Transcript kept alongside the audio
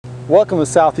Welcome to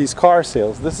Southeast Car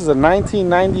Sales. This is a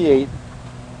 1998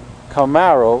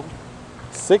 Camaro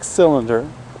 6-cylinder.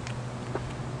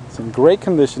 It's in great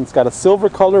condition. It's got a silver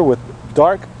color with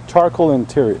dark charcoal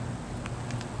interior.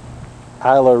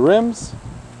 Alloy rims,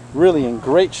 really in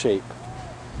great shape.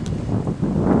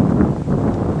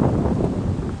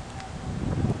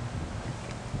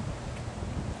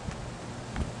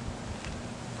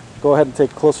 Go ahead and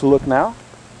take a closer look now.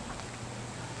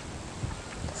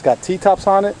 It's got T-tops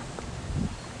on it.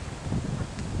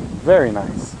 Very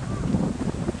nice.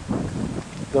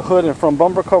 The hood and front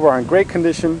bumper cover are in great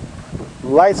condition.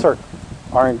 Lights are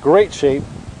in great shape.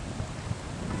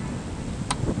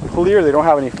 Clear, they don't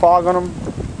have any fog on them.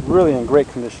 Really in great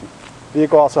condition.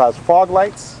 Vehicle also has fog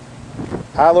lights,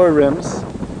 alloy rims.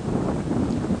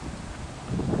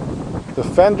 The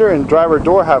fender and driver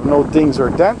door have no dings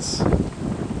or dents.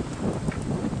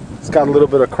 It's got a little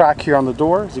bit of crack here on the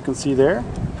door, as you can see there.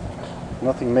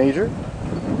 Nothing major.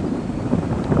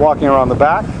 Walking around the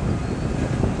back.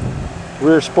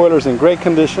 Rear spoilers in great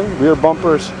condition. Rear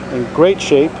bumpers in great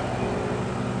shape.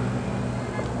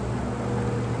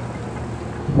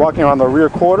 Walking around the rear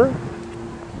quarter.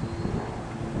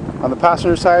 On the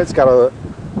passenger side, it's got a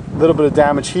little bit of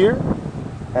damage here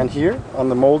and here on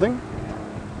the molding.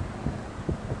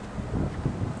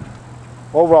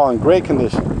 Overall in great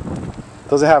condition.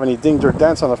 Doesn't have any dings or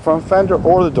dents on the front fender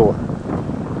or the door.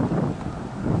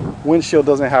 Windshield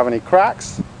doesn't have any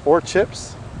cracks or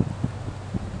chips.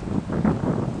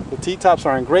 The T-tops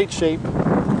are in great shape.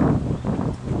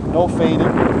 No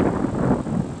fading.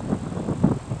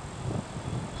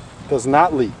 Does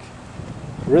not leak.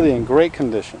 Really in great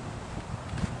condition.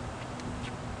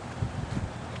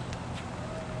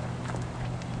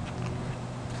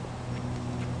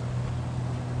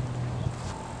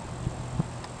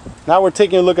 Now we're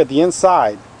taking a look at the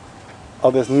inside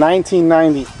of this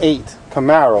 1998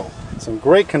 Camaro. It's in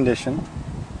great condition.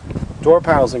 Door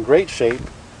panels in great shape.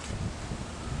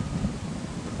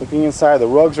 Looking inside, the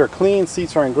rugs are clean,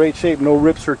 seats are in great shape, no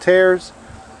rips or tears.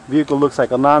 Vehicle looks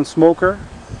like a non-smoker.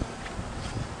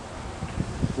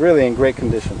 Really in great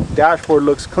condition. Dashboard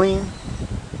looks clean.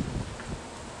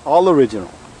 All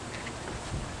original.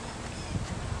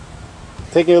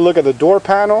 Taking a look at the door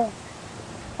panel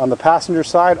on the passenger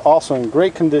side, also in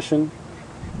great condition.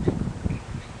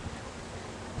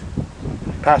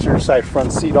 Passenger side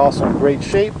front seat also in great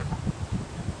shape.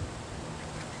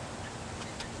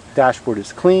 Dashboard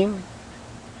is clean.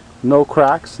 No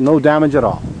cracks, no damage at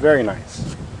all. Very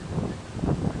nice.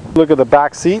 Look at the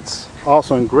back seats,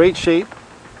 also in great shape.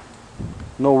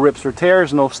 No rips or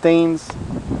tears, no stains.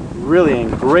 Really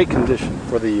in great condition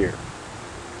for the year.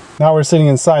 Now we're sitting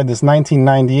inside this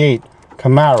 1998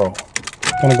 Camaro.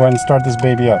 Gonna go ahead and start this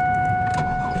baby up.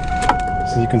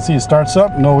 So you can see it starts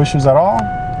up, no issues at all.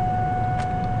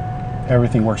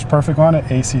 Everything works perfect on it.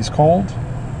 AC is cold.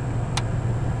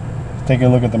 Take a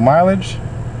look at the mileage.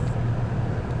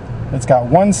 It's got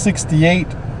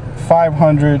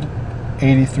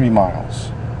 168,583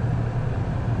 miles.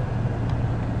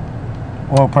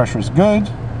 Oil pressure is good.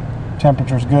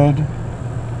 Temperature is good.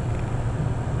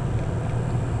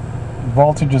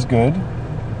 Voltage is good.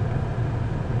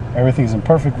 Everything's in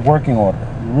perfect working order.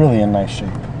 Really in nice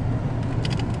shape.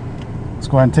 Let's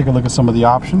go ahead and take a look at some of the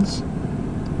options.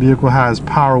 Vehicle has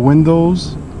power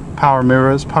windows, power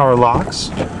mirrors, power locks,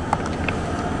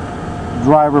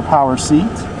 driver power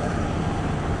seat,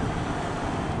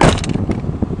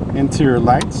 interior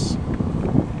lights.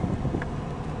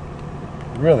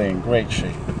 Really in great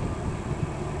shape.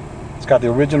 It's got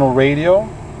the original radio,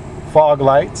 fog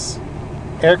lights,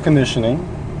 air conditioning,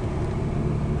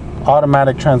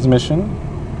 automatic transmission.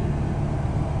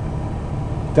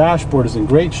 Dashboard is in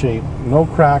great shape, no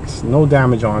cracks, no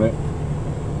damage on it.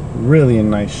 Really in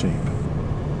nice shape.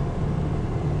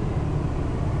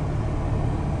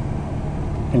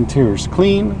 Interior's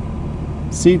clean,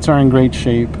 seats are in great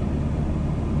shape.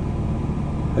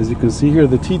 As you can see here,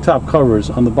 the T-top covers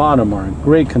on the bottom are in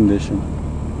great condition.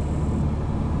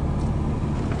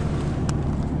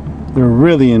 They're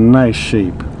really in nice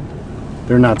shape.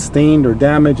 They're not stained or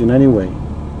damaged in any way.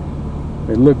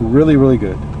 They look really, really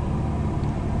good.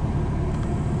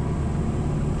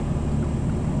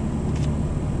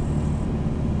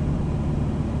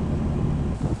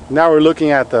 Now we're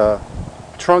looking at the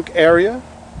trunk area,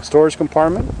 storage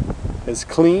compartment. It's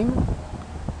clean,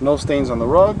 no stains on the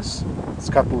rugs. It's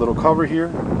got the little cover here.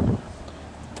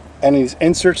 And these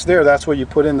inserts there, that's where you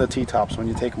put in the T-tops when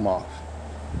you take them off.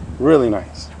 Really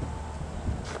nice.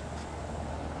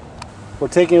 We're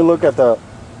taking a look at the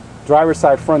driver's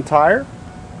side front tire.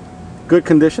 Good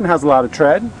condition, has a lot of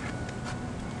tread.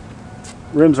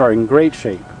 Rims are in great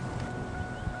shape.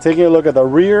 Taking a look at the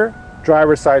rear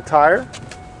driver's side tire,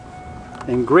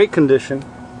 in great condition,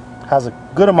 has a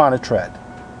good amount of tread.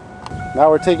 Now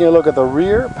we're taking a look at the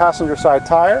rear passenger side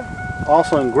tire,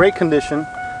 also in great condition.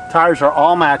 Tires are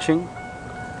all matching.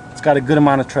 It's got a good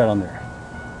amount of tread on there.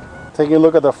 Taking a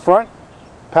look at the front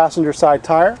passenger side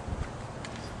tire,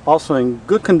 also in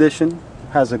good condition,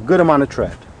 has a good amount of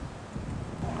tread.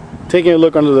 Taking a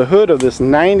look under the hood of this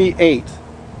 98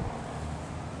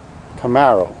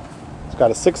 Camaro. It's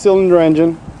got a 6-cylinder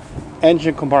engine.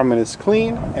 Engine compartment is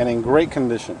clean and in great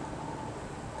condition.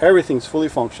 Everything's fully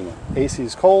functional. AC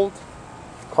is cold.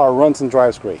 Car runs and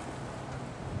drives great.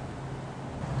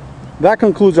 That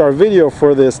concludes our video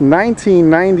for this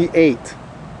 1998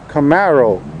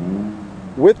 Camaro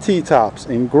with T-tops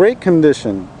in great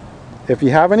condition. If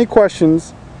you have any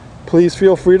questions, please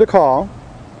feel free to call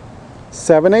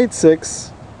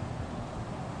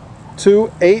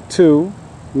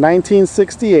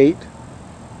 786-282-1968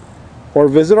 or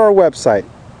visit our website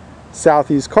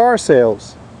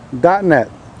southeastcarsales.net.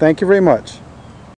 Thank you very much.